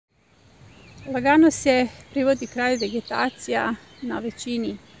Lagano se privodi kraj vegetacija na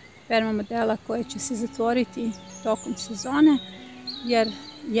većini Perma modela koje će se zatvoriti tokom sezone, jer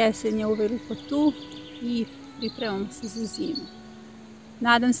jesen je uveliko tu i pripremamo se za zimu.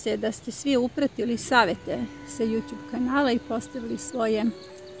 Nadam se da ste svi upratili savjete sa YouTube kanala i postavili svoje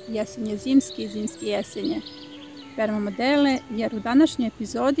jesenje-zimske i zimske-jesenje Perma modele, jer u današnjoj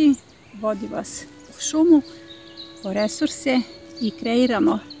epizodi vodi vas u šumu, po resurse i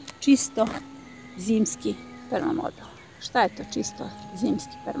kreiramo čisto zimski Perma model. Šta je to čisto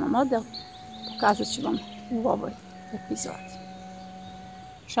zimski Perma model? Pokazat ću vam u ovoj epizodi.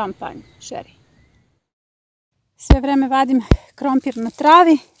 Šampanj, šeri. Sve vreme vadim krompir na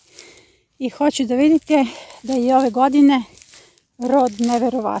travi i hoću da vidite da je ove godine rod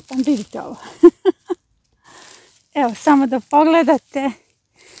neverovatan. Vidite ovo. Evo, samo da pogledate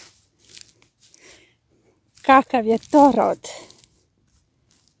kakav je to rod.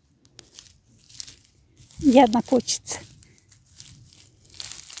 Jedna kućica.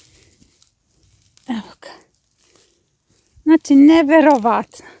 Evo ga. Znači,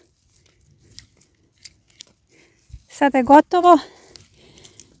 neverovatno. Sada je gotovo.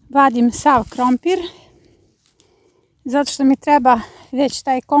 Vadim sav krompir. Zato što mi treba već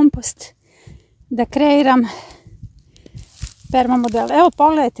taj kompost da kreiram Perma model. Evo,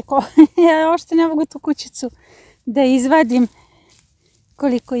 pogledajte, ja uopšte ne mogu tu kućicu da izvadim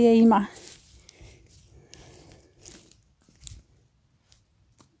koliko je ima.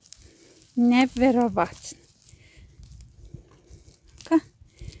 Neverovatno.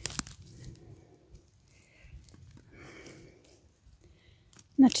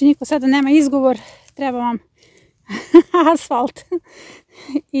 Znači, niko sada nema izgovor, treba vam asfalt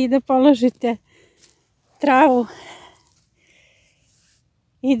i da položite travu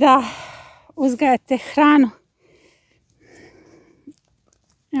i da uzgajate hranu.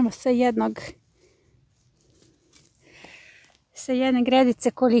 Evo sa jedne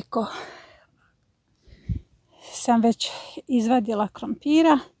gredice koliko sam već izvadila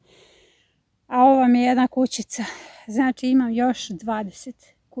krompira, a ovo vam je jedna kućica, znači imam još 20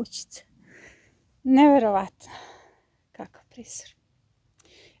 kućica. Neverovatno kakav prizor.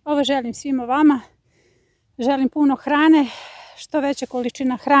 Ovo želim svima vama, želim puno hrane, što veća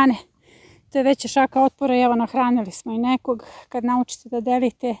količina hrane, to je veća šaka otpora. Evo, nahranili smo i nekog. Kad naučite da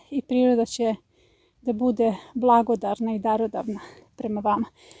delite, i priroda će da bude blagodarna i darodavna prema vama.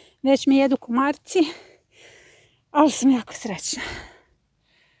 Već mi jedu komarci, ali sam jako srećna.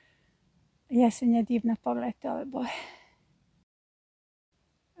 Jesen je divna, pogledajte ove boje.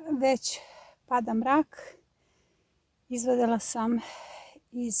 Već pada mrak. Izvadila sam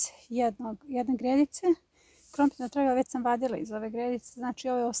iz jedne gredice. Krompir na travi već sam vadila iz ove gredice, znači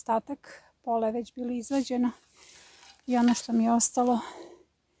ovo je ostatak, pola je već bilo izvađeno i ono što mi je ostalo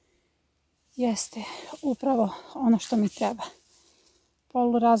jeste upravo ono što mi treba.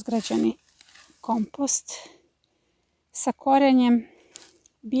 Polurazgrađeni kompost sa korenjem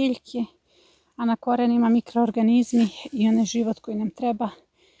biljke, a na korenima mikroorganizmi i onaj život koji nam treba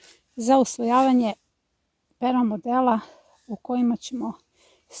za usvojavanje Perma modela u kojima ćemo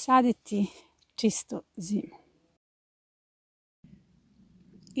saditi čisto zimu.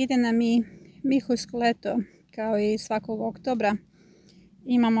 Ide nam i mihursko leto, kao i svakog oktobra.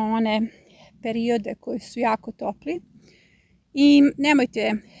 Imamo one periode koji su jako topli i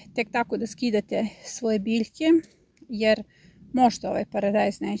nemojte tek tako da skidate svoje biljke, jer možda ovaj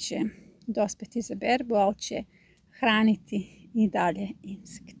paradajz neće dospeti za berbu, ali će hraniti i dalje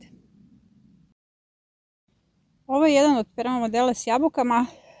insekte. Ovo je jedan od Perma modela s jabukama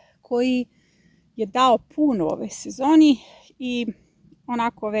koji je dao puno u ovoj sezoni i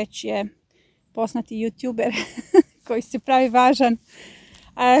onako već je poznati youtuber koji se pravi važan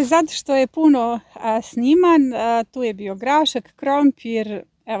zato što je puno sniman. Tu je bio grašak, krompir,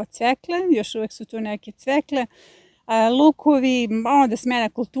 evo cvekle, još uvijek su tu neke cvekle, lukovi, onda smena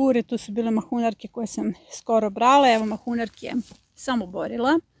kulture, tu su bile mahunarke koje sam skoro brala. Evo, mahunarke sam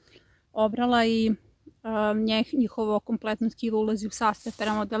obrala i njihovo kompletno tkivo ulazi u sastav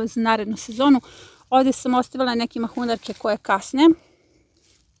Perma modela za narednu sezonu. Ovdje sam ostavila neke mahunarke koje kasne.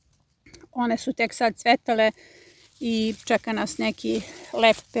 One su tek sad cvetale i čeka nas neki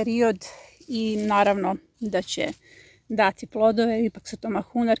lep period i naravno da će dati plodove. Ipak su to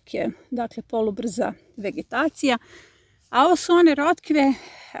mahunarke, dakle polubrza vegetacija. A ovo su one rotkve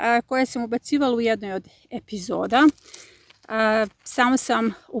koje sam ubacivala u jednoj od epizoda. Samo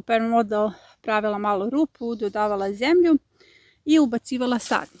sam u Perma model pravila malu rupu, dodavala zemlju i ubacivala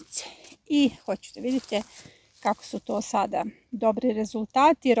sadnice. I hoću da vidite kako su to sada dobri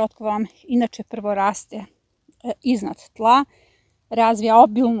rezultati. Rotkva vam inače prvo raste iznad tla, razvija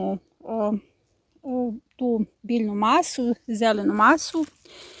obilnu tu biljnu masu, zelenu masu.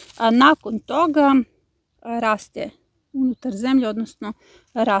 Nakon toga raste unutar zemlje, odnosno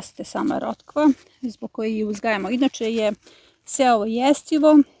raste sama rotkva zbog koje je uzgajamo. Inače je sve ovo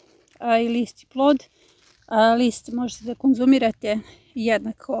jestivo i list i plod. List možete da konzumirate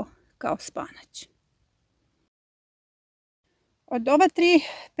jednako kao spanać. Od ova 3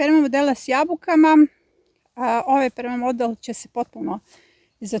 perma modela s jabukama, ovaj perma model će se potpuno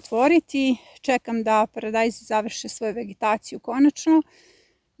zatvoriti. Čekam da paradajzi završe svoju vegetaciju konačno,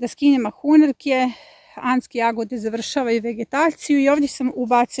 da skinem mahunarke, anske jagode završavaju vegetaciju i ovdje sam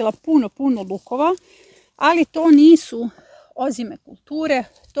ubacila puno lukova, ali to nisu ozime kulture,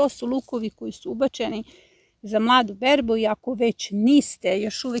 to su lukovi koji su ubačeni za mladu berbu i ako već niste,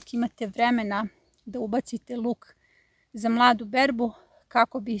 još uvijek imate vremena da ubacite luk za mladu berbu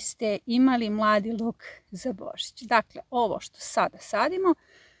kako biste imali mladi luk za Božić. Dakle, ovo što sada sadimo,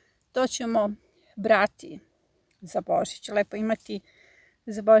 to ćemo brati za Božić. Lepo imati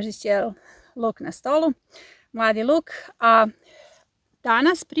za Božić luk na stolu, mladi luk. A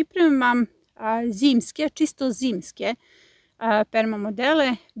danas pripremam zimske, čisto zimske perma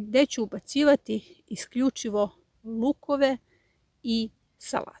modele gdje ću ubacivati isključivo lukove i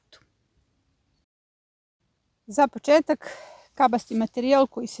salatu. Za početak, kabasti materijal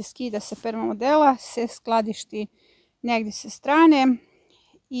koji se skida sa perma modela se skladišti negdje sa strane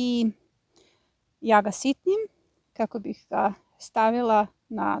i ja ga sitnim kako bih ga stavila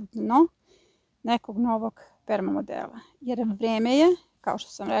na dno nekog novog perma modela. Jer vreme je, kao što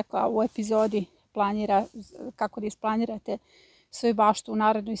sam rekla u epizodi kako da isplanirate svoju baštu u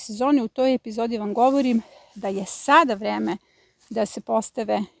narednoj sezoni, u toj epizodi vam govorim da je sada vreme da se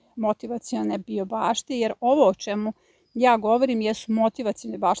postave motivacione bio bašte, jer ovo o čemu ja govorim jesu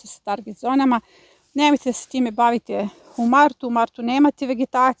motivacione bašte sa target zonama. Nemojte da se time bavite u martu. U martu nemate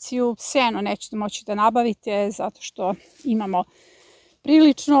vegetaciju, seno nećete moći da nabavite zato što imamo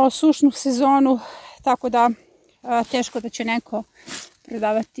prilično sušnu sezonu, tako da teško da će neko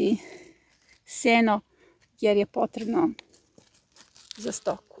prodavati seno jer je potrebno za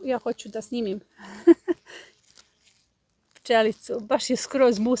stoku. Ja hoću da snimim pčelicu, baš je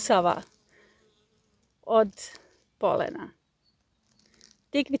skroz musava od polena.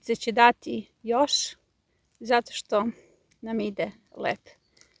 Tikvice će dati još zato što nam ide lep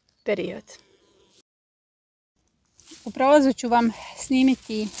period. U prolazu ću vam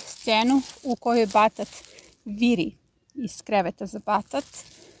snimiti scenu u kojoj batat viri iz kreveta za batat,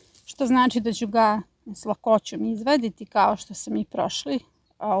 što znači da ću ga s lakoćom izvaditi kao što sam i prošli.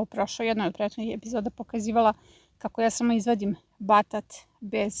 U prošloj jednoj od prethodnih epizoda pokazivala kako ja samo izvadim batat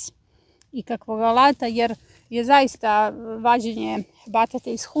bez ikakvog alata, jer je zaista vađenje batata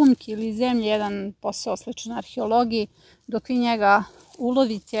iz humke ili zemlje jedan posao sličan arheologiji. Dok vi njega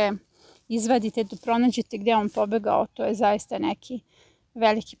ulovite, izvadite, da pronađete gdje on pobegao, to je zaista neki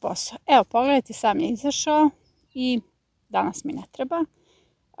veliki posao. Evo, pogledajte, sam je izašao i danas mi ne treba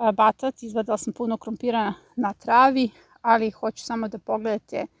batat. Izvadila sam puno krompira na travi, ali hoću samo da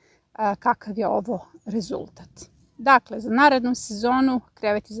pogledate kakav je ovo rezultat. Dakle, za narednu sezonu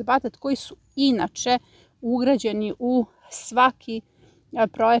kreveti za batat koji su inače ugrađeni u svaki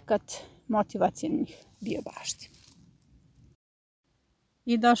projekat motivacionih biobašti.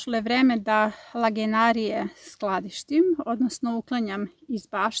 I došlo je vreme da lagenarije skladištim, odnosno uklanjam iz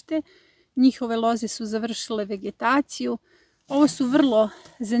bašte. Njihove loze su završile vegetaciju. Ovo su vrlo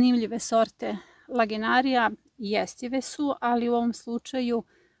zanimljive sorte lagenarija, jestive su, ali u ovom slučaju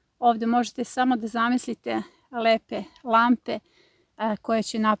ovdje možete samo da zamislite lepe lampe koje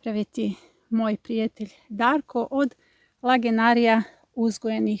će napraviti moj prijatelj Darko od lagenarija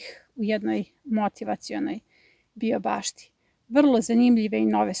uzgojenih u jednoj motivacionoj biobašti. Vrlo zanimljive i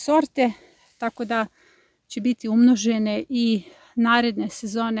nove sorte, tako da će biti umnožene i naredne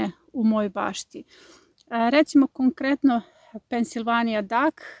sezone u mojoj bašti. Recimo konkretno Pennsylvania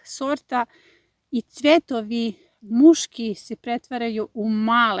Duck sorta i cvjetovi muški se pretvaraju u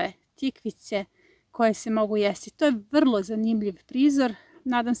male tikvice koje se mogu jesti. To je vrlo zanimljiv prizor.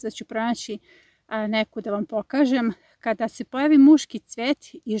 Nadam se da ću pronaći neku da vam pokažem. Kada se pojavi muški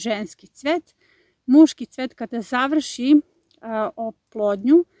cvet i ženski cvet, muški cvet kada završi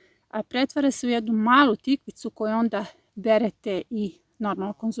oplodnju, pretvara se u jednu malu tikvicu koju onda berete i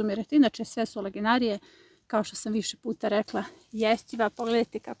normalno konzumirate. Inače sve su lagenarije, kao što sam više puta rekla, jestiva.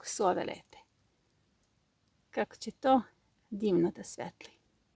 Pogledajte kako su ove lepe. Kako će to divno da svetli.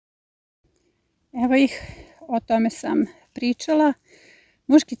 Evo ih, o tome sam pričala.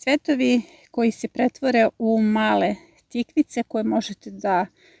 Muški cvetovi koji se pretvore u male tikvice koje možete da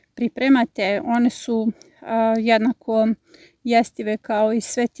pripremate, one su jednako jestive kao i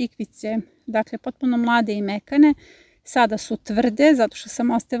sve tikvice dakle potpuno mlade i mekane. Sada su tvrde, zato što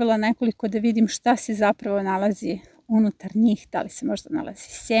sam ostavila nekoliko da vidim šta se zapravo nalazi unutar njih, da li se možda nalazi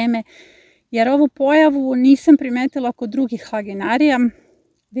sjeme. Jer ovu pojavu nisam primetila kod drugih laginarija,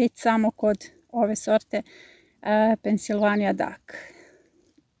 već samo kod ove sorte Pennsylvania Duck.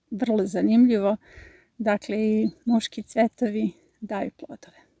 Vrlo zanimljivo, dakle i muški cvetovi daju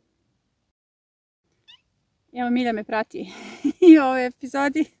plodove. Evo Milja me prati i u ovoj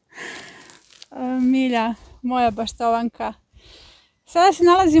epizodi. Milja, moja baštovanka. Sada se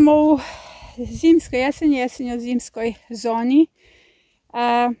nalazimo u zimsko-jesenje, jesenje-zimskoj zoni.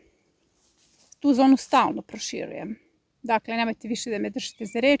 Tu zonu stalno proširujem. Dakle, nemojte više da me držite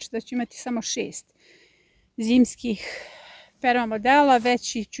za reč, da ću imati samo 6 zimskih Perma modela,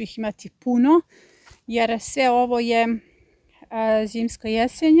 već ću ih imati puno, jer sve ovo je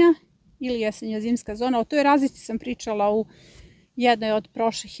zimsko-jesenja ili jesenje-zimska zona. O toj razlici sam pričala u jednoj od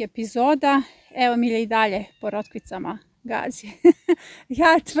prošlih epizoda. Evo Milja i dalje po rotkvicama gazi.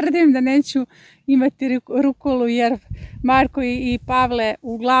 Ja tvrdim da neću imati rukolu jer Marko i Pavle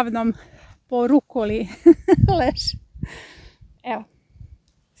uglavnom po rukoli leže. Evo,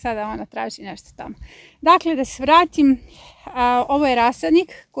 sada ona traži nešto tamo. Dakle, da se vratim, ovo je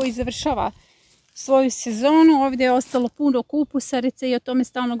rasadnik koji završava svoju sezonu. Ovdje je ostalo puno kupusarice i o tome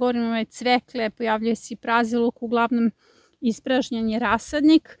stalno govorim, imamo cvekle, pojavljuje se i praziluk, uglavnom ispražnjen je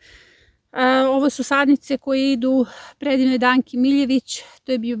rasadnik. Ovo su sadnice koje idu predivnoj Danki Miljević,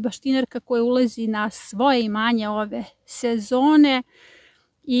 to je bio baštinarka koja ulazi na svoje imanje ove sezone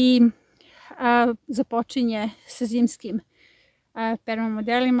i započinje sa zimskim Perma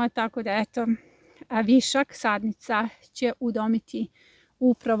modelima, tako da eto, višak sadnica će udomiti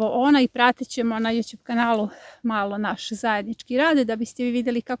upravo ona i pratit ćemo na YouTube kanalu malo naš zajednički rad da biste vi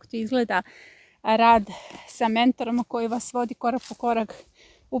vidjeli kako to izgleda rad sa mentorom koji vas vodi korak po korak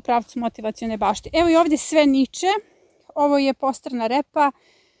u pravcu motivacione bašte. Evo i ovdje sve niče, ovo je postrana repa,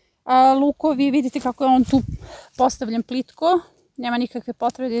 lukovi, vidite kako je on tu postavljen plitko, nema nikakve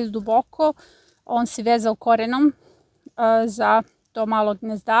potrebe da ide duboko, on se vezao korenom za to malo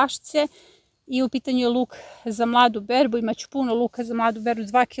gnezdašce i u pitanju je luk za mladu berbu, imaću puno luka za mladu berbu,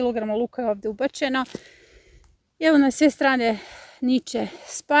 2 kg luka je ovdje ubačeno. Evo na sve strane niče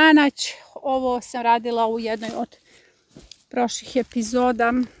spanać, ovo sam radila u jednoj od prošlih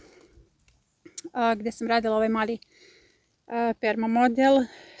epizoda gdje sam radila ovaj mali Perma model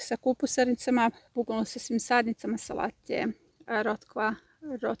sa kupusarnicama, bukvalno sa svim sadnicama, salate,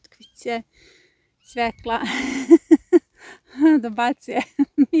 rotkvice, cvekla. Dobacuje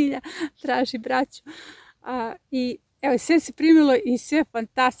Milja, traži braću. I evo, sve se primilo i sve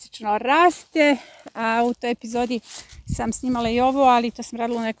fantastično raste. U toj epizodi sam snimala i ovo, ali to sam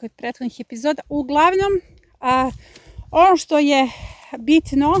radila u nekoj od prethodnih epizoda. Uglavnom, ono što je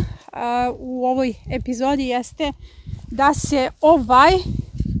bitno u ovoj epizodi jeste da se ovaj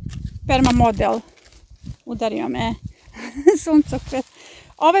Perma model, udario me suncokret,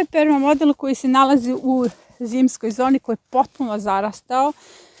 ovaj Perma model koji se nalazi u zimskoj zoni, koji je potpuno zarastao,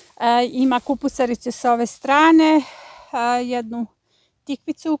 ima kupusarice sa ove strane, jednu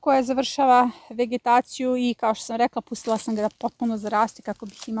tikvicu koja završava vegetaciju i kao što sam rekla, pustila sam ga da potpuno zarasti kako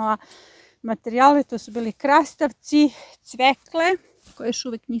bih imala materijale. To su bili krastavci, cvekle koje još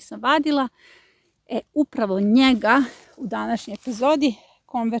uvijek nisam vadila. Upravo njega u današnjoj epizodi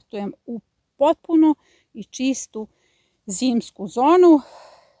konvertujem u potpunu i čistu zimsku zonu.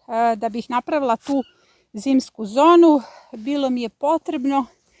 Da bih napravila tu zimsku zonu, bilo mi je potrebno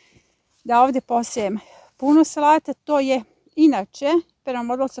da ovdje posejem puno salata. To je inače Perma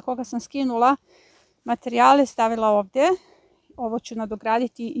model sa koga sam skinula materijale, stavila ovdje. Ovo ću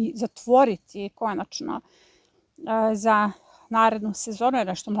nadograditi i zatvoriti konačno za narednu sezonu, jer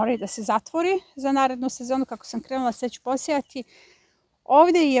nešto mora i da se zatvori za narednu sezonu. Kako sam krenula, sve ću posijati.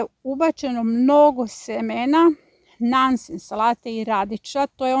 Ovdje je ubačeno mnogo semena, nansen salate i radiča.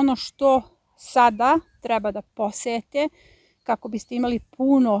 To je ono što sada treba da posijete kako biste imali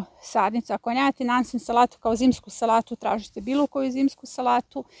puno sadnica. Ako nemate nansen salatu kao zimsku salatu, tražite bilo koju zimsku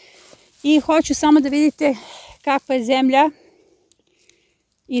salatu. I hoću samo da vidite kakva je zemlja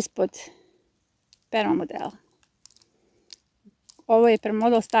ispod Perma modela. Ovo je Perma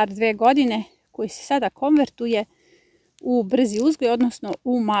model star 2 godine koji se sada konvertuje u brzi uzgoj, odnosno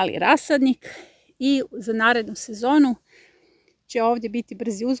u mali rasadnik. I za narednu sezonu će ovdje biti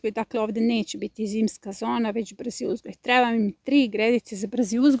brzi uzgoj, dakle ovdje neće biti zimska zona, već brzi uzgoj. Treba mi 3 gredice za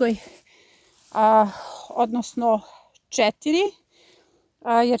brzi uzgoj, odnosno 4,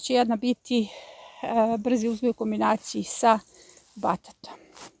 jer će jedna biti brzi uzgoj u kombinaciji sa batatom.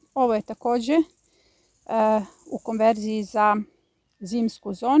 Ovo je također u konverziji za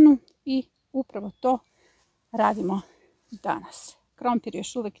zimsku zonu i upravo to radimo danas. Krompir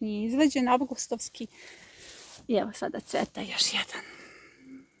još uvijek nije izvađen, avgustovski. I evo sada cveta još jedan.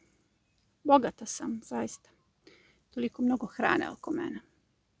 Bogata sam, zaista. Toliko mnogo hrane oko mene.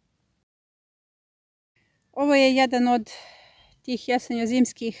 Ovo je jedan od tih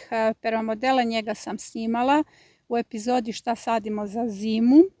jesenje-zimskih Perma modela. Njega sam snimala u epizodi šta sadimo za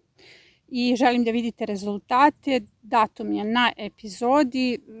zimu. I želim da vidite rezultate. Datum je na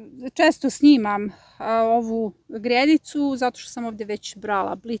epizodi. Često snimam ovu gredicu zato što sam ovdje već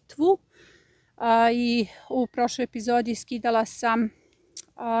brala blitvu. I u prošloj epizodi skidala sam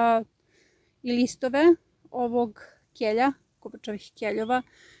i listove ovog kelja, kopačovih keljova.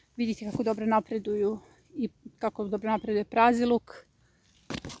 Vidite kako dobro napreduju i kako dobro napreduje praziluk.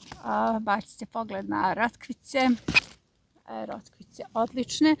 Bacite pogled na rotkvice. Rotkvice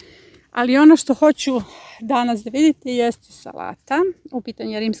odlične. Ali ono što hoću danas da vidite jeste salata. U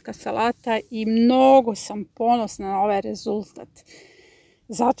pitanju je rimska salata i mnogo sam ponosna na ovaj rezultat.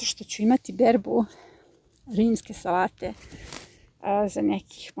 Zato što ću imati berbu rimske salate za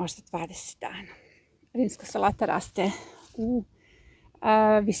nekih možda 20 dana. Rimska salata raste u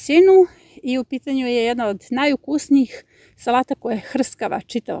visinu i u pitanju je jedna od najukusnijih salata koja je hrskava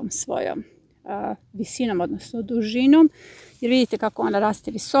čitavom svojom visinom, odnosno dužinom. Jer vidite kako ona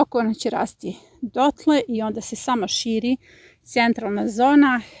raste visoko, ona će rasti dotle i onda se samo širi centralna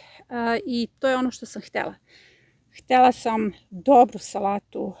zona i to je ono što sam htjela. Htjela sam dobru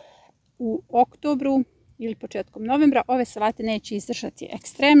salatu u oktobru ili početkom novembra. Ove salate neće izdržati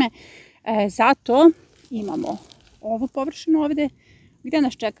ekstreme, zato imamo ovu površinu ovdje gdje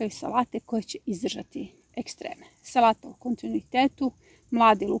nas čekaju salate koje će izdržati ekstreme. Salata u kontinuitetu,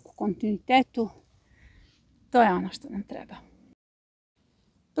 mladi luk u kontinuitetu, to je ono što nam treba.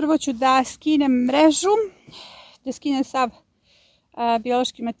 Prvo ću da skinem mrežu, da skinem sav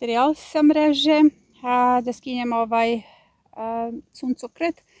biološki materijal sa mreže, da skinem ovaj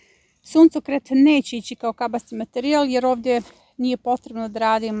suncokret. Suncokret neće ići kao kabasti materijal jer ovdje nije potrebno da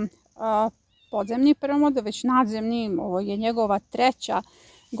radim podzemni permamodel, već nadzemni. Ovo je njegova 3.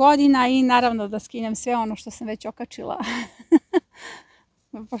 godina i naravno da skinem sve ono što sam već okačila.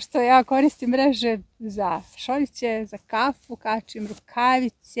 Pošto ja koristim mreže za šoljiće, za kafu, kačim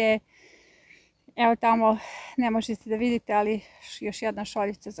rukavice. Evo tamo ne možete da vidite, ali još jedna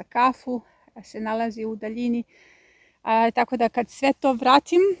šoljica za kafu se nalazi u daljini. Tako da kad sve to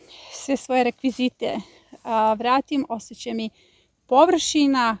vratim, sve svoje rekvizite vratim, ostaće mi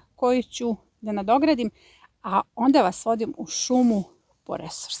površina koju ću da nadogradim, a onda vas vodim u šumu po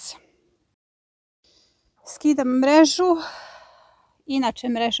resurse. Skidam mrežu. Inače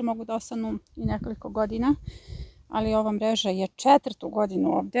mreže mogu da ostanu i nekoliko godina, ali ova mreža je 4.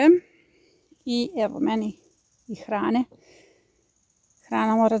 godinu ovdje. I evo meni i hrane.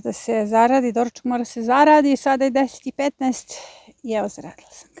 Hrana mora da se zaradi, doručak mora se zaradi. Sada je 10:15 i evo zaradila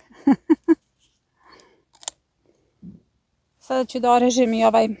sam ga. Sada ću da orežem i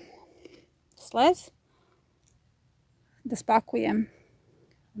ovaj slez. Da spakujem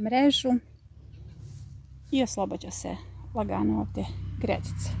mrežu. I oslobađa se lagano ovdje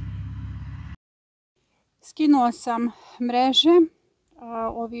gredice. Skinula sam mreže.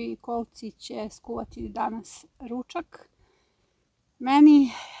 Ovi kolci će skuvati danas ručak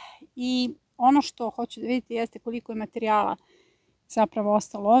meni i ono što hoću da vidite jeste koliko je materijala zapravo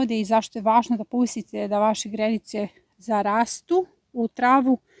ostalo ovdje i zašto je važno da pustite da vaše gredice zarastu u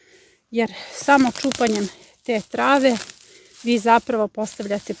travu, jer samo čupanjem te trave vi zapravo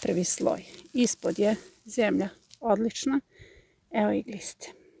postavljate prvi sloj. Ispod je zemlja odlična, evo i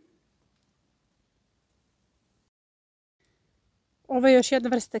gliste. Ovo je još jedna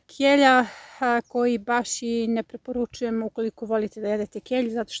vrsta kelja koji baš i ne preporučujem ukoliko volite da jedete kelj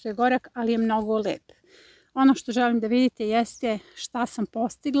zato što je gorak, ali je mnogo lep. Ono što želim da vidite jeste šta sam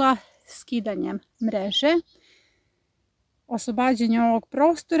postigla skidanjem mreže, oslobađanjem ovog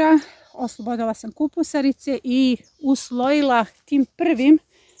prostora, oslobodila sam kupusarice i uslojila tim prvim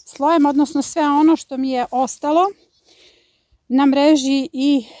slojem, odnosno sve ono što mi je ostalo na mreži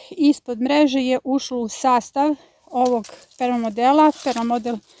i ispod mreže je ušlo u sastav ovog Perma modela. Perma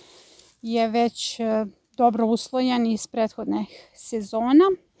model je već dobro uslojen iz prethodnih sezona.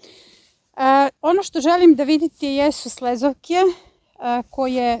 Ono što želim da vidite jesu slezovke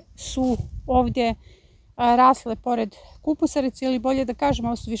koje su ovdje rasle pored kupusarice, ili bolje da kažem,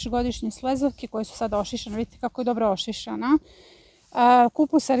 ovo su višegodišnje slezovke koje su sada ošišane. Vidite kako je dobro ošišana.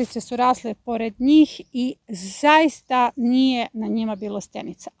 Kupusarice su rasle pored njih i zaista nije na njima bilo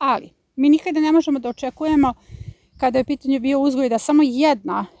stenica. Ali mi nikada ne možemo da očekujemo kada je u pitanju bio uzgoj da samo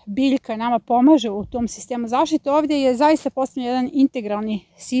jedna biljka nama pomaže u tom sistemu zaštite, ovdje je zaista postavljen jedan integralni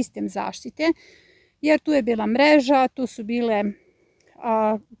sistem zaštite, jer tu je bila mreža, tu su bili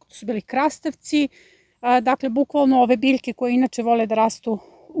krastavci, dakle bukvalno ove biljke koje inače vole da rastu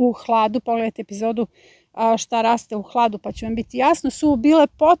u hladu, pogledajte epizodu šta raste u hladu pa će vam biti jasno, su bile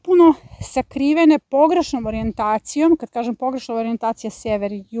potpuno sakrivene pogrešnom orijentacijom. Kad kažem pogrešna orijentacija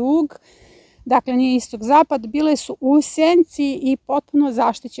sever-jug, dakle nije istok-zapad, bile su u senci i potpuno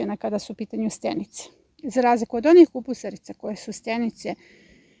zaštićene kada su u pitanju stenice. Za razliku od onih kupusarica koje su stenice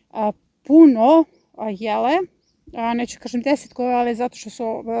puno jele, neću kažem 10 koje, ali zato što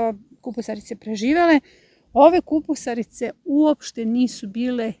su kupusarice preživele, ove kupusarice uopšte nisu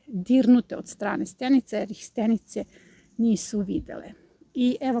bile dirnute od strane stenica jer ih stenice nisu videle.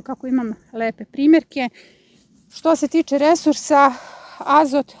 I evo kako imam lepe primjerke. Što se tiče resursa,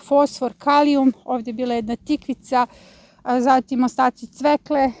 azot, fosfor, kalijum, ovdje je bila jedna tikvica, zatim ostaci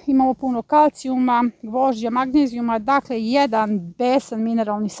cvekle, imamo puno kalcijuma, gvožđa, magnezijuma, dakle jedan besan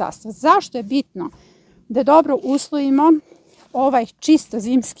mineralni sastav. Zašto je bitno da dobro uslojimo ovaj čisto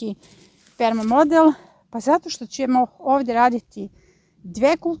zimski Perma model? Pa zato što ćemo ovdje raditi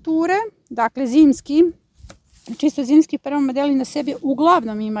dve kulture, dakle čisto zimski Perma modeli na sebi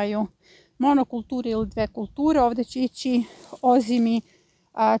uglavnom imaju monokulture ili dve kulture. Ovdje će ići ozimi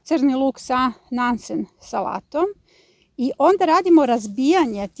crni luk sa nansen salatom. I onda radimo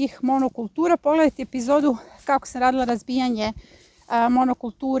razbijanje tih monokultura. Pogledajte epizodu kako sam radila razbijanje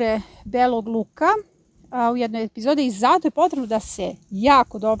monokulture belog luka u jednoj epizodi. I zato je potrebno da se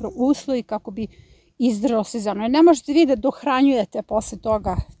jako dobro usloji kako bi izdržao sezonu. Ne možete vi da dohranjujete posle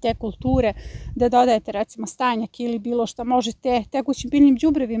toga te kulture, da dodajete recimo stajnjak ili bilo što, možete tekućim biljnim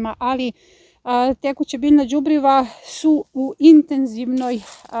đubrevima, ali tekuća biljna đubriva su u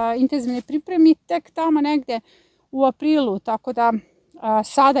intenzivnoj pripremi tek tamo negde u aprilu, tako da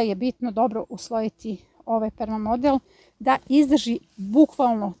sada je bitno dobro uslojiti ovaj Perma model da izdrži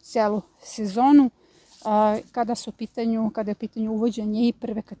bukvalno celu sezonu kada je u pitanju uvođenje i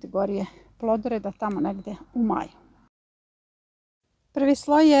prve kategorije plodoreda tamo negde u maju. Prvi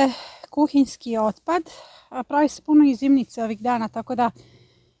sloj je kuhinjski otpad, pravi se puno iz zimnice ovih dana, tako da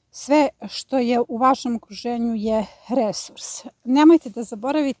sve što je u vašem okruženju je resurs. Nemojte da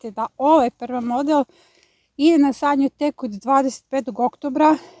zaboravite da ovaj Perma model ide na sadnju tek od 25.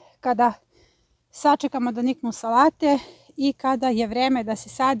 oktobra, kada sačekamo da niknu salate i kada je vreme da se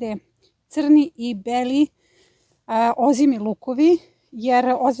sade crni i beli ozimi lukovi,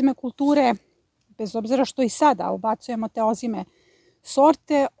 jer ozime kulture, bez obzira što i sada ubacujemo te ozime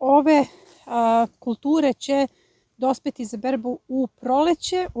sorte, ove kulture će dospeti za berbu u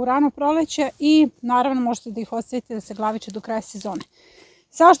proleće, u rano proleće i naravno možete da ih ostavite da se glaviče do kraja sezone.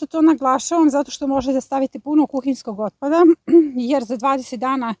 Zašto to naglašavam? Zato što možete da stavite puno kuhinjskog otpada, jer za 20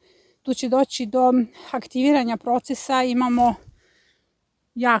 dana tu će doći do aktiviranja procesa. Imamo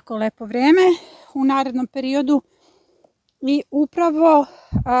jako lepo vreme u narednom periodu i upravo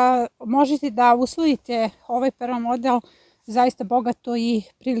možete da uslojite ovaj Perma model zaista bogato i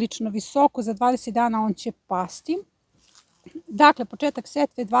prilično visoko. Za 20 dana on će pasti. Dakle, početak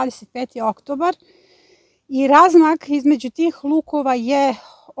setve 25. oktobar i razmak između tih lukova je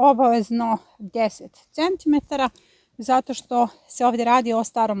obavezno 10 cm, zato što se ovdje radi o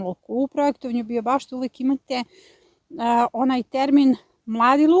starom luku. U projektovanju biobašte uvijek imate onaj termin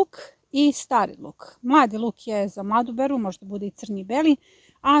mladi luk i stari luk. Mladi luk je za mladu berbu, možda bude i crni i beli,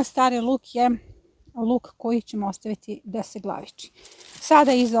 a stari luk je luk koji ćemo ostaviti da se glaviči.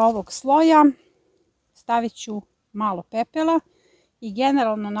 Sada iza ovog sloja stavit ću malo pepela i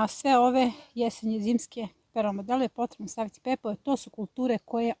generalno na sve ove jesenje-zimske Perma modele je potrebno staviti pepeo. To su kulture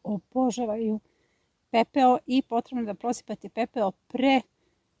koje obožavaju pepeo i potrebno da prosipate pepeo pre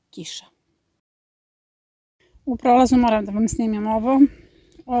kiša. U prolazu moram da vam snimim ovo.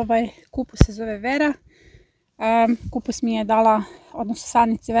 Ovaj kupus se zove Vera. Kupus mi je dala, odnosno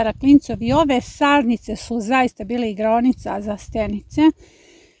sadnice Vera Klincov, i ove sadnice su zaista bile igraonica za stenice.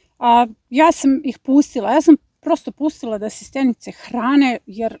 Ja sam ih pustila, ja sam prosto pustila da se stenice hrane,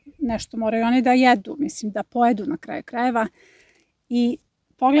 jer nešto moraju one da jedu, mislim da pojedu na kraju krajeva. I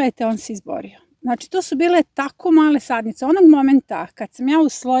pogledajte, on se izborio. Znači, to su bile tako male sadnice. Onog momenta kad sam ja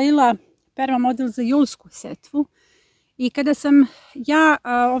uslojila Perma model za julsku setvu i kada sam ja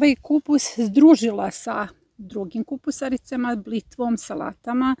ovaj kupus združila sa drugim kupusaricama, blitvom,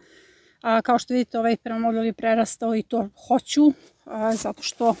 salatama, kao što vidite, ovaj Perma model je prerastao i to hoću, zato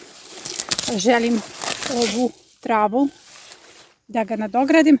što želim ovu travu da ga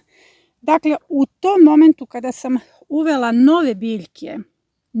nadogradim. Dakle, u tom momentu kada sam uvela nove biljke,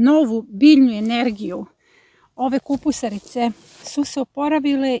 novu biljnu energiju, ove kupusarice su se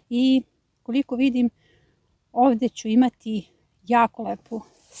oporavile i koliko vidim ovdje ću imati jako lepu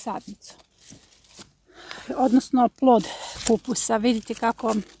sadnicu. Odnosno plod kupusa. Vidite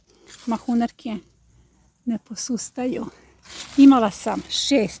kako mahunarke ne posustaju. Imala sam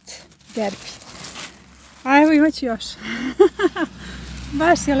 6 derbi. A evo imat ću još.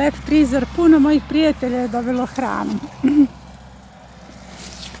 Baš je lep prizor. Puno mojih prijatelja je dobilo hranu.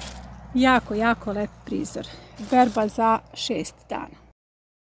 Jako, jako lep prizor. Berba za 6 dana.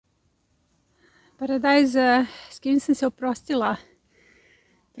 Paradajz s kim sam se oprostila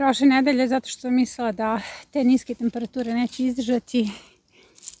prošle nedelje zato što sam mislila da te niske temperature neće izdržati.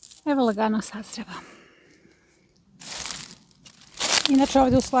 Evo lagano sazreva. Inače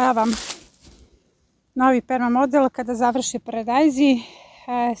ovdje usvajavam novi Perma model kada završe paradajzi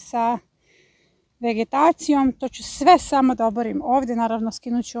sa vegetacijom. To ću sve samo da oborim ovdje. Naravno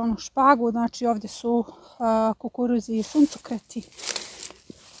skinut ću onu špagu. Znači ovdje su kukuruzi i suncokreti.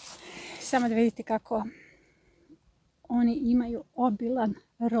 Samo da vidite kako oni imaju obilan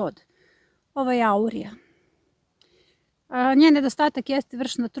rod. Ovo je aurija. Njen nedostatak jeste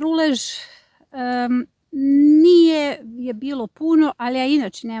vršna trulež. Nije je bilo puno, ali ja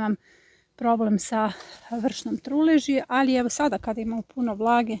inače nemam problem sa vršnom truleži. Ali evo sada kada imamo puno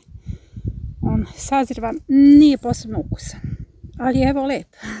vlage, on sazriva, nije posebno ukusan. Ali evo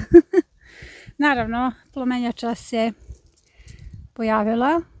lep. Naravno, plomenjača se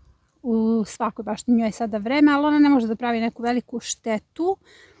pojavila. U svakoj baštini njoj je sada vreme, ali ona ne može da pravi neku veliku štetu.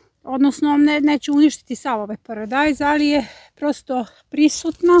 Odnosno, neće uništiti sav ovaj paradajz, ali je prosto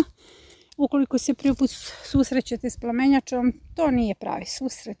prisutna. Ukoliko se prvi put susrećete s plamenjačom, to nije pravi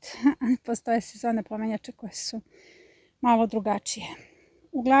susret. Postoje sezone plamenjače koje su malo drugačije.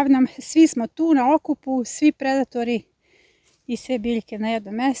 Uglavnom, svi smo tu na okupu, svi predatori i sve biljke na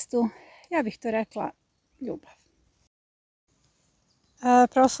jednom mjestu. Ja bih to rekla ljubav.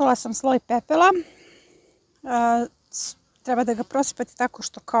 Prosula sam sloj pepela. Treba da ga prosipate tako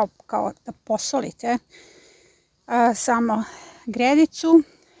što kao da posolite samo gredicu.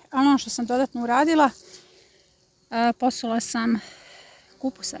 Ali ono što sam dodatno uradila, posula sam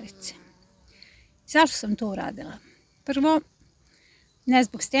kupusarice. Zašto sam to uradila? Prvo, ne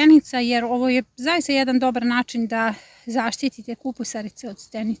zbog stenica, jer ovo je zaista jedan dobar način da zaštitite kupusarice od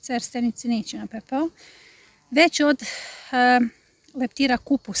stenica, jer stenice neće na pepeo, već od leptira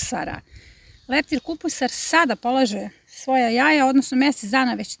kupusara. Leptir kupusar sada polaže svoja jaja, odnosno mjesec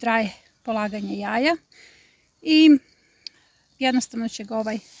dana već traje polaganje jaja i jednostavno će ga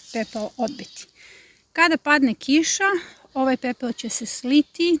ovaj pepeo odbiti. Kada padne kiša, ovaj pepeo će se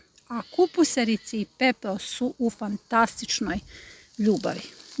sliti, a kupusarice i pepeo su u fantastičnoj ljubavi.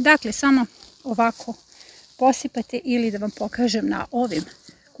 Dakle, samo ovako posipate ili da vam pokažem na ovim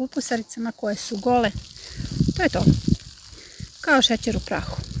kupusaricama koje su gole. To je to. Kao šećer u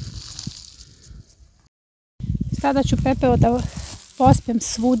prahu. Sada ću pepeo da pospem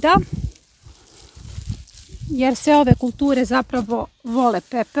svuda, jer sve ove kulture zapravo vole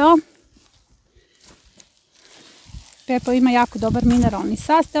pepeo. Pepeo ima jako dobar mineralni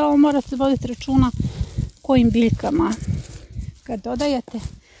sastav, ali morate voditi računa kojim biljkama ga dodajete,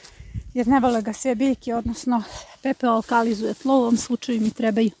 jer ne vole ga sve biljke, odnosno pepeo alkalizuje tlo, u ovom slučaju mi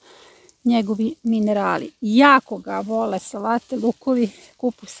trebaju njegovi minerali. Jako ga vole salate, lukovi,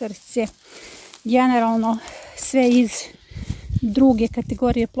 kupusarice, generalno sve iz druge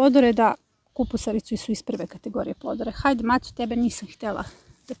kategorije plodoreda. Kupusaricu su iz prve kategorije plodore. Hajde, Macu, tebe nisam htjela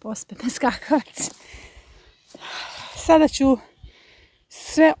da pospem skakavac. Sada ću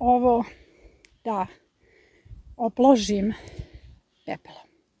sve ovo da opložim pepelom.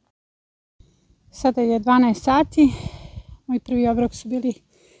 Sada je 12 sati. Moj prvi obrok su bili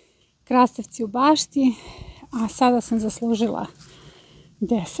krastavci u bašti, a sada sam zaslužila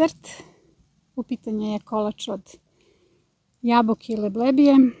desert. U pitanju je kolač od jabuke i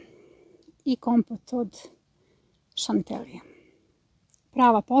leblebije i kompot od šantelije.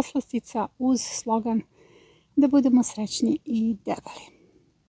 Prava poslastica uz slogan da budemo srećni i debeli.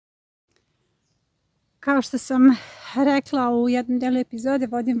 Kao što sam rekla u jednom delu epizode,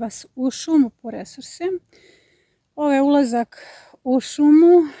 vodim vas u šumu po resurse. Ovo je ulazak u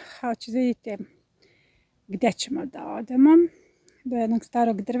šumu, a ću da vidite gdje ćemo da odemo, do jednog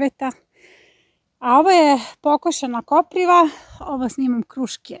starog drveta. A ovo je pokošena kopriva, ovo snimam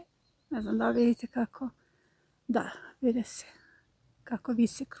kruške. Ne znam da vidite kako, da, vide se kako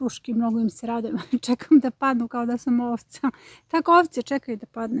vise kruške, mnogo im se rade, čekam da padnu kao da sam ovca. Tako ovce čekaju da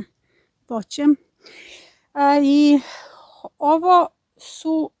padne voće. I ovo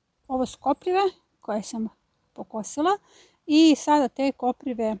su koprive koje sam pokosila i sada te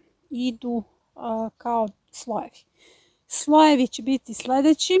koprive idu kao slojevi. Slojevi će biti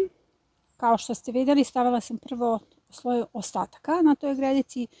sljedeći. Kao što ste vidjeli, stavila sam prvo sloj ostataka na toj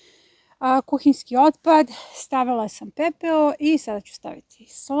gredici, kuhinski otpad, stavila sam pepeo i sada ću staviti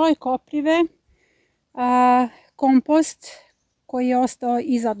sloj koprive, kompost koji je ostao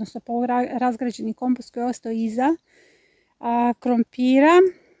iza, odnosno razgrađeni kompost koji je ostao iza, krompira,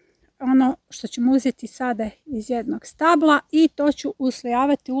 ono što ćemo uzeti sada iz jednog stabla i to ću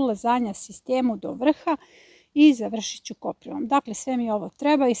uslojavati u lazanja sistemu do vrha i završit ću koprivom. Dakle, sve mi ovo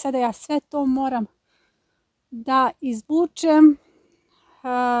treba i sada ja sve to moram da izvučem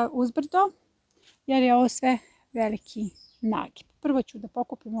uzbrdo jer je ovo sve veliki nagib. Prvo ću da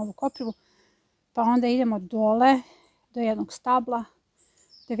pokupim ovu koprivu pa onda idemo dole do jednog stabla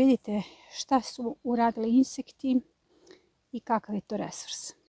da vidite šta su uradili insekti i kakav je to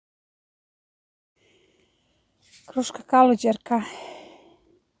resurs. Kruška kaluđerka,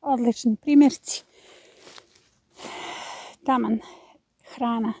 odlični primjerci. Taman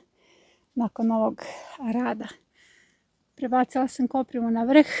hrana nakon ovog rada. Prebacila sam koprivu na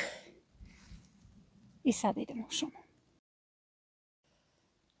vrh i sada idemo u šumu.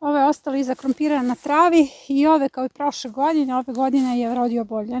 Ovo je ostalo iza krompira na travi i ove kao i prošle godine. Ove godine je rodio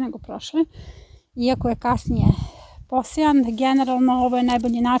bolje nego prošle. Iako je kasnije posejan, generalno ovo je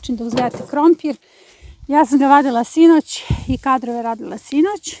najbolji način da uzgajate krompir. Ja sam ga vadila sinoć i kadrove radila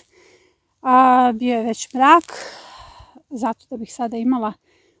sinoć. Bio je već mrak, zato da bih sada imala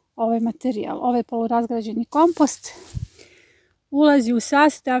ovaj materijal. Ovaj polurazgrađeni kompost ulazi u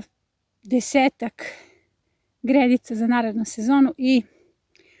sastav 10-ak gredica za narednu sezonu i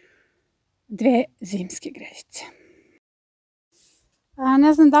 2 zimske gredice.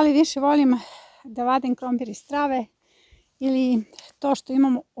 Ne znam da li više volim da vadim krompir iz trave ili to što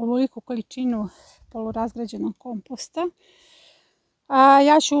imamo ovoliku količinu polurazgrađenog komposta.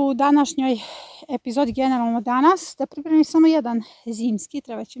 Ja ću u današnjoj epizodi, generalno danas, da pripremim samo jedan zimski.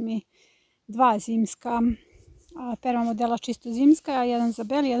 Treba će mi 2 zimska Perma modela čisto zimska, jedan za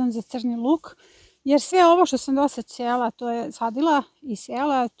beli, jedan za crni luk. Jer sve ovo što sam do sad sejala, to je sadila i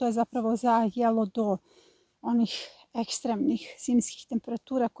sejala, to je zapravo za jelo do onih ekstremnih zimskih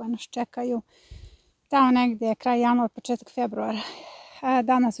temperatura koje nas čekaju. Tamo negdje je kraj januara, početak februara.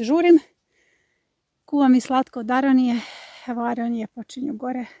 Danas žurim. Kuvam i slatko od aronije. Evo aronije počinju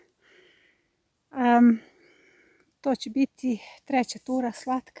gore. To će biti 3. tura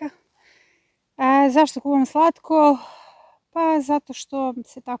slatka. Zašto kuvam slatko? Pa zato što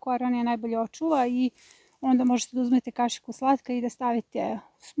se tako aronija najbolje očuva i onda možete da uzmete kašiku slatka i da stavite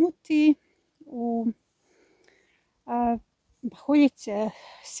u smuti, u bahuljice,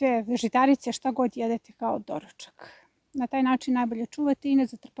 sve žitarice, šta god jedete kao doručak. Na taj način najbolje čuvate i ne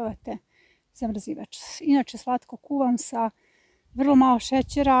zatrpavate zamrzivač. Inače slatko kuvam sa vrlo malo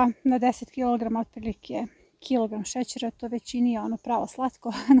šećera, na 10 kg otprilike kilogram šećera, to većini je ono pravo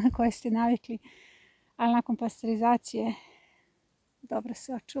slatko na koje ste navikli, ali nakon pasterizacije dobro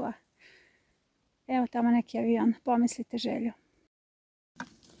se očuva. Evo tamo neki avion, pomislite želju.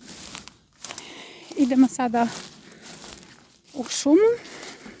 Idemo sada u šumu.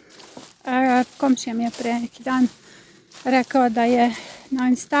 Komšija mi je pre neki dan rekao da je na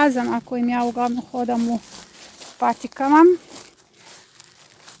ovim stazama kojim ja uglavnom hodam u patikama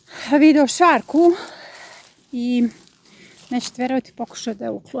video šarku i nećete verovati, pokušao da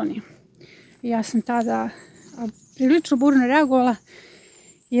je ukloni. Ja sam tada prilično burno reagovala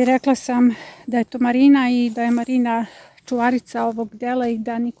i rekla sam da je to Marina i da je Marina čuvarica ovog dela i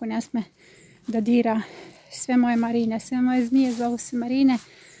da niko ne sme da dira sve moje marine, sve moje zmije zovu se marine.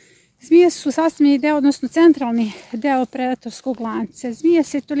 Zmije su sastavni deo, odnosno centralni deo predatorskog lanca. Zmije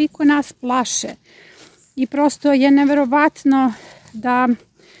se toliko nas plaše i prosto je neverovatno da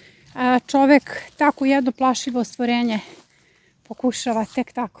čovek tako jedno plašivo stvorenje pokušava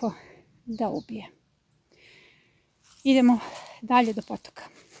tek tako da ubije. Idemo dalje do potoka.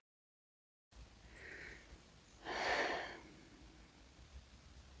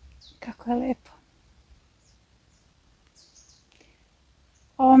 Kako je lepo.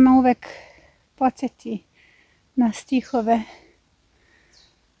 Ovo me uvek podsjeti na stihove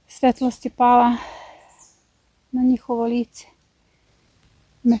Svetlost je pala na njihovo lice.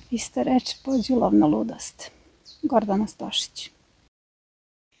 Mefista reče pođi lovna ludost. Gordana Stošić.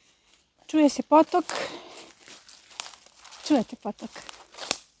 Čuje se potok. Čujete potok?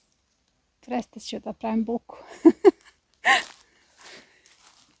 Prestat ću da pravim buku.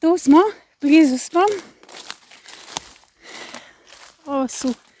 Tu smo, blizu smo. Ovo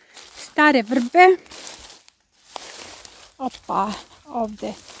su stare vrbe. Opa,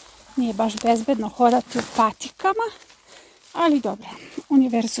 ovdje nije baš bezbedno hodati u patikama, ali dobro,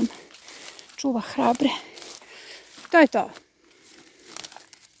 univerzum čuva hrabre. To je to.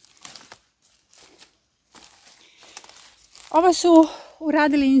 Ovo su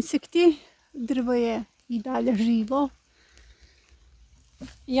uradili insekti, drvo je i dalje živo.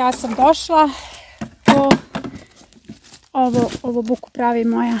 Ja sam došla po ovo buku pravi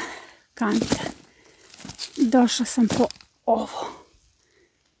moja kanta. Došla sam po ovo.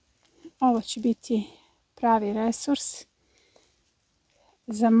 Ovo će biti pravi resurs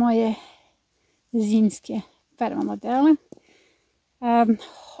za moje zimske Perma modele.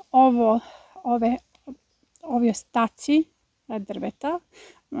 Ovi ostaci drveta,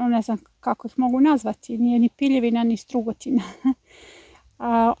 ne znam kako ih mogu nazvati, nije ni piljevina ni strugotina.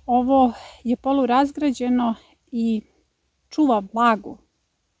 Ovo je polurazgrađeno i čuva vlagu.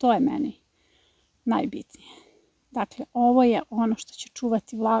 To je meni najbitnije. Dakle, ovo je ono što će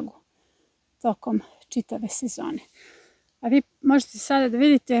čuvati vlagu tokom čitave sezone. A vi možete sada da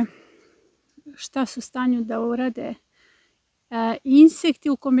vidite šta su u stanju da urade insekti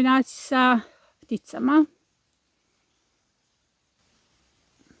u kombinaciji sa pticama.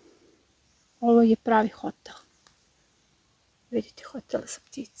 Ovo je pravi hotel. Vidite, hotel za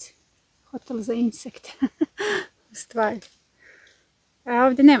ptice. Hotel za insekte. U stvari.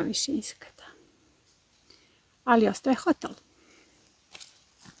 Ovdje nema više insekata. Ali ostaje hotel.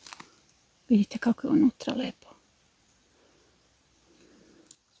 Vidite kako je unutra lepo.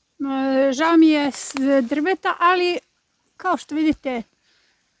 Žao mi je drveta, ali kao što vidite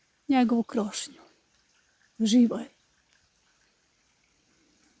njegovu krošnju. Živo je.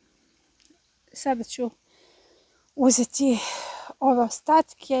 Sada ću uzeti ove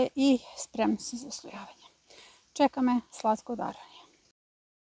ostatke i spremno sam za slojavanje. Čeka me slatko odaranje.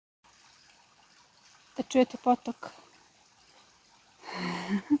 Da čujete potok.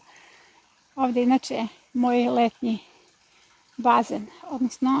 Ovdje inače moj letnji bazen,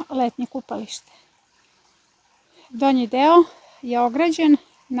 odnosno letnje kupalište. Donji deo je ograđen,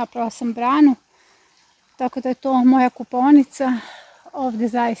 napravila sam branu, tako da je to moja kupaonica. Ovdje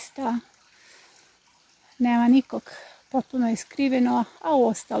zaista nema nikog, potpuno je skriveno, a u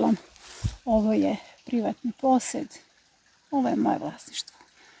ostalom ovo je privatni posjed. Ovo je moje vlasništvo.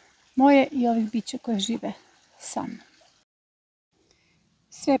 Moje i ovih bića koje žive sa mnom.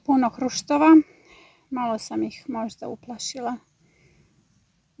 Sve puno hruštova. Malo sam ih možda uplašila.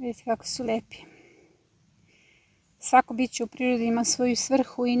 Vidite kako su lijepi. Svako biće u prirodi ima svoju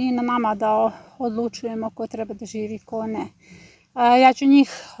svrhu i nije na nama da odlučujemo ko treba da živi, ko ne. Ja ću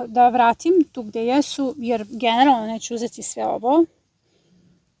njih da vratim tu gdje jesu, jer generalno neću uzeti sve ovo.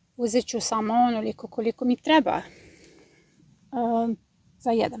 Uzet ću samo onoliko koliko mi treba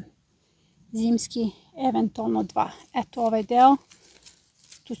za jedan zimski, eventualno dva. Eto, ovaj deo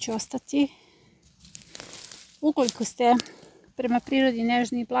tu će ostati. Ukoliko ste prema prirodi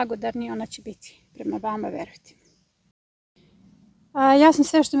nežni i blagodarni, ona će biti prema vama, verujte. Ja sam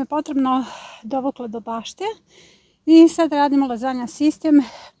sve što mi je potrebno dovukla do bašte i sad radimo lazanja sistem.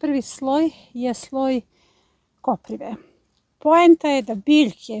 Prvi sloj je sloj koprive. Poenta je da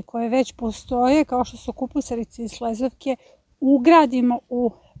biljke koje već postoje, kao što su kupusarice i slezavke, ugradimo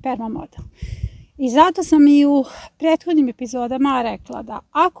u Perma model. I zato sam i u prethodnim epizodama rekla da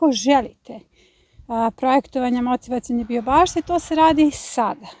ako želite projektovanje motivacione biobašte, to se radi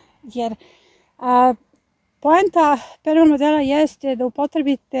sada. Jer poenta Perma modela jeste da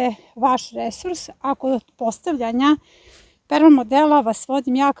upotrebite vaš resurs, a kod postavljanja Perma modela vas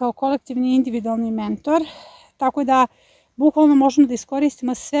vodim ja kao kolektivni individualni mentor, tako da bukvalno možemo da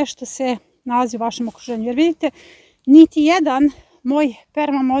iskoristimo sve što se nalazi u vašem okruženju. Jer vidite, niti jedan moj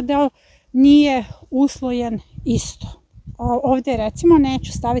Perma model nije uslojen isto. Ovdje recimo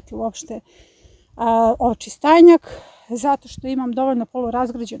neću staviti uopšte očistajnjak, zato što imam dovoljno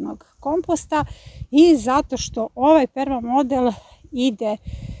polurazgrađenog komposta i zato što ovaj Perma model ide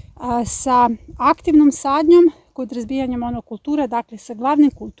sa aktivnom sadnjom kod razbijanja monokultura, dakle sa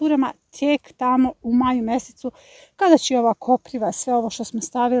glavnim kulturama tek tamo u maju mjesecu, kada će ova kopriva, sve ovo što smo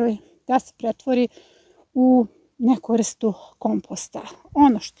stavili, da se pretvori u neku vrstu komposta.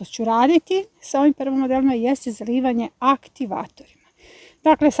 Ono što ću raditi sa ovim Perma modelima jeste zalivanje aktivatorima.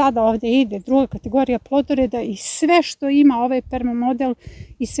 Dakle, sada ovdje ide druga kategorija plodoreda i sve što ima ovaj Perma model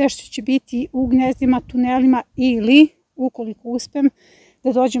i sve što će biti u gnezdima, tunelima ili, ukoliko uspem,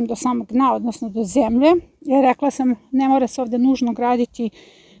 da dođem do samog dna, odnosno do zemlje. Jer rekla sam, ne mora se ovdje nužno graditi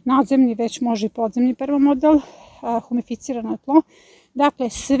nadzemni, već može i podzemni Perma model, humificirano tlo. Dakle,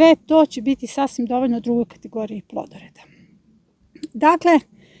 sve to će biti sasvim dovoljno drugoj kategoriji plodoreda. Dakle,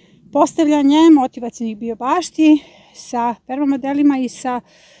 postavljanje motivacionih biobašti sa Perma modelima i sa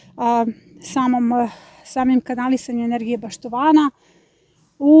samim kanalisanjem energije baštovana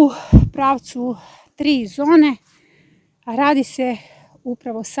u pravcu 3 zone, a radi se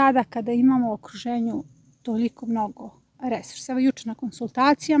upravo sada kada imamo u okruženju toliko mnogo resursa. Evo juče na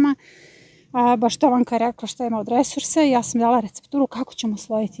konsultacijama baš Tovanka je rekla šta ima od resursa i ja sam dala recepturu kako ćemo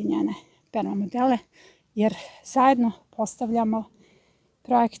osvojiti njene Perma modele, jer zajedno postavljamo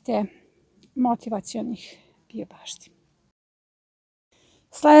projekte motivacionih biobašti.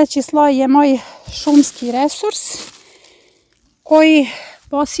 Sljedeći sloj je moj šumski resurs koji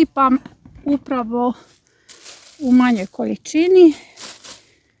posipam upravo u manjoj količini,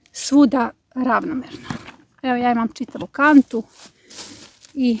 svuda ravnomerno. Evo ja imam čitavu kantu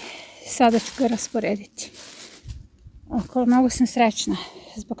i sada ću ga rasporediti. Okolo mnogo sam srećna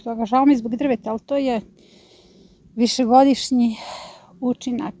zbog toga. Žao mi zbog drveta, ali to je višegodišnji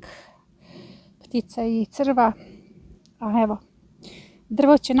učinak ptica i crva. A evo,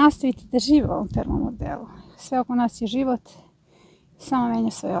 drvo će nastaviti da živi u ovom Perma modelu. Sve oko nas je život, samo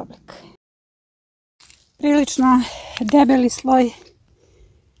menja svoj oblik. Prilično debeli sloj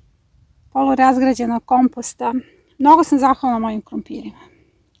polurazgrađenog komposta. Mnogo sam zahvalna mojim krompirima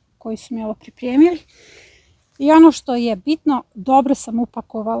koji su mi ovo pripremili. I ono što je bitno, dobro sam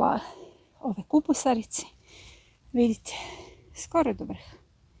upakovala ove kupusarice. Vidite, skoro do vrha.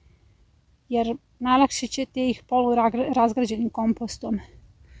 Jer najlakše ćete ih polurazgrađenim kompostom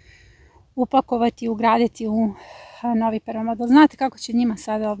upakovati i ugraditi u novi Perma model. Znate kako će njima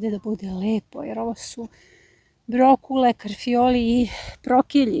sada ovdje da bude lepo, jer ovo su brokule, karfioli i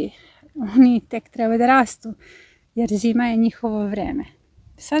prokilji. Oni tek treba da rastu, jer zima je njihovo vreme.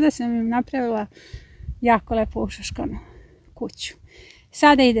 Sada sam im napravila jako lepo ušaškanu kuću.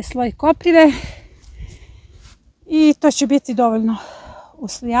 Sada ide sloj koprive i to će biti dovoljno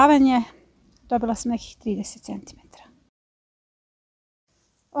uslojavanje. Dobila sam nekih 30 cm.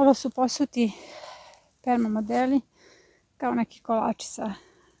 Ovo su posuti Perma modeli, kao neki kolači sa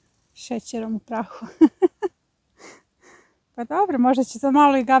šećerom u prahu. Pa dobro, možda će to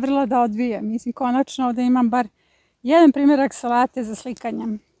malo i Gavrila da odbije. Mislim, konačno ovdje imam bar jedan primjerak salate za slikanje.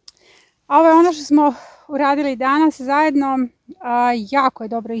 A ovo je ono što smo uradili danas zajedno. Jako je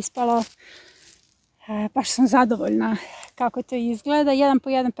dobro ispalo. Baš sam zadovoljna kako to izgleda. Jedan po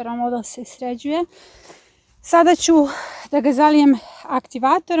jedan Perma model se sređuje. Sada ću da ga zalijem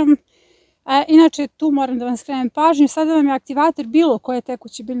aktivatorom. Inače, tu moram da vam skrenem pažnju. Sada vam je aktivator bilo koje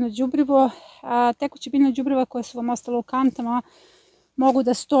tekuće biljno đubrivo. Tekuće biljno đubriva koje su vam ostale u kantama mogu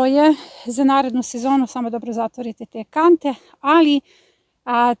da stoje za narednu sezonu. Samo dobro zatvorite te kante. Ali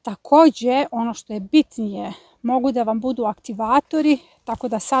također, ono što je bitnije, mogu da vam budu aktivatori. Tako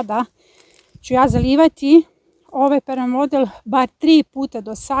da sada ću ja zalivati ovaj Perma model bar 3 puta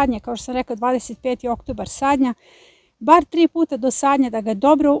do sadnje. Kao što sam rekla, 25. oktobar sadnja. Bar 3 puta do sadnje da ga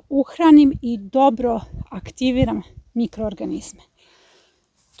dobro uhranim i dobro aktiviram mikroorganizme.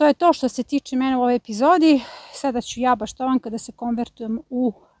 To je to što se tiče mene u ovoj epizodi. Sada ću ja baš Tovanka da se konvertujem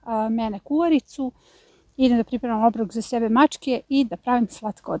u mene kuvaricu. Idem da pripremam obrok za sebe mačke i da pravim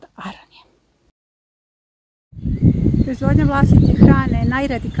slatko od aronije. Proizvodnja vlastite hrane je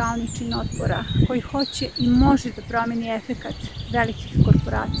najradikalniji čin otpora koji hoće i može da promeni efekat velikih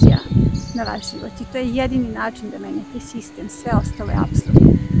korporacija na vaš život. I to je jedini način da menjate sistem, sve ostalo je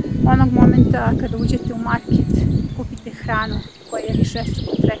apsurdno. Onog momenta kada uđete u market, kupite hranu koja je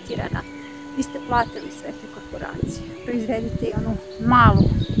višestruko tretirana, vi ste platili sve te korporacije. Proizvedite i onu malu,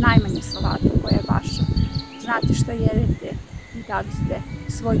 najmanju salatu koja je vaša. Znate šta jedete i dali ste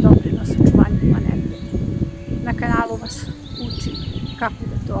svoj doprinos očuvanju planete. Na kanalu vas učim kako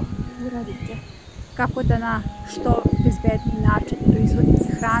da to uradite, kako da na što bezbedniji način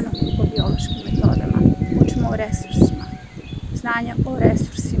proizvodite hranu po biološkim metodama. Učimo o resursima. Znanje o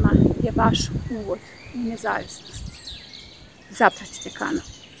resursima je vaš uvod u nezavisnost. Zapratite kanal.